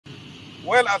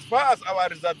Well, as far as our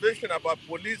reservation about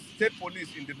police, state police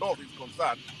in the north is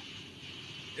concerned,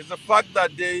 is the fact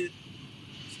that the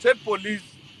state police,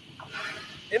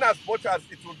 in as much as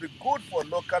it will be good for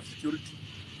local security,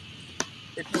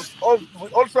 we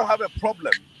also have a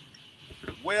problem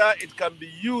where it can be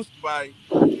used by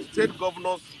state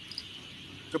governors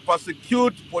to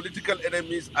persecute political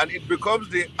enemies, and it becomes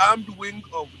the armed wing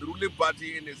of the ruling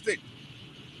party in a state.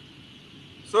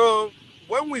 So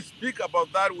when we speak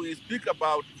about that, we speak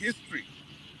about history.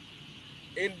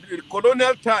 In the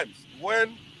colonial times,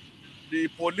 when the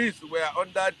police were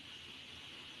under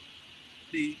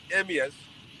the emirs,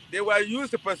 they were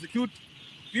used to persecute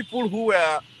people who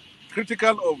were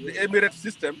critical of the emirate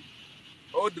system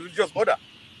or the religious order.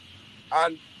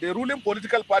 And the ruling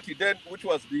political party then, which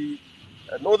was the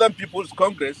Northern People's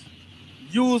Congress,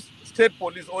 used state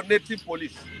police or native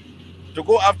police to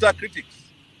go after critics.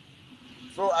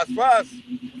 So as far as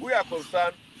we are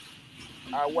concerned,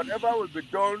 whatever will be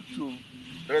done to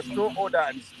restore order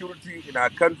and security in our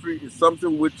country is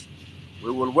something which we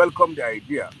will welcome the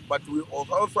idea. But we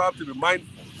also have to be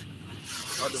mindful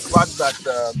of the fact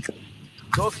that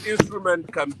those instruments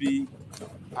can be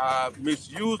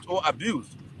misused or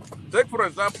abused. Take, for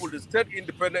example, the State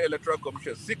Independent Electoral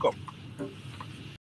Commission, SICOM.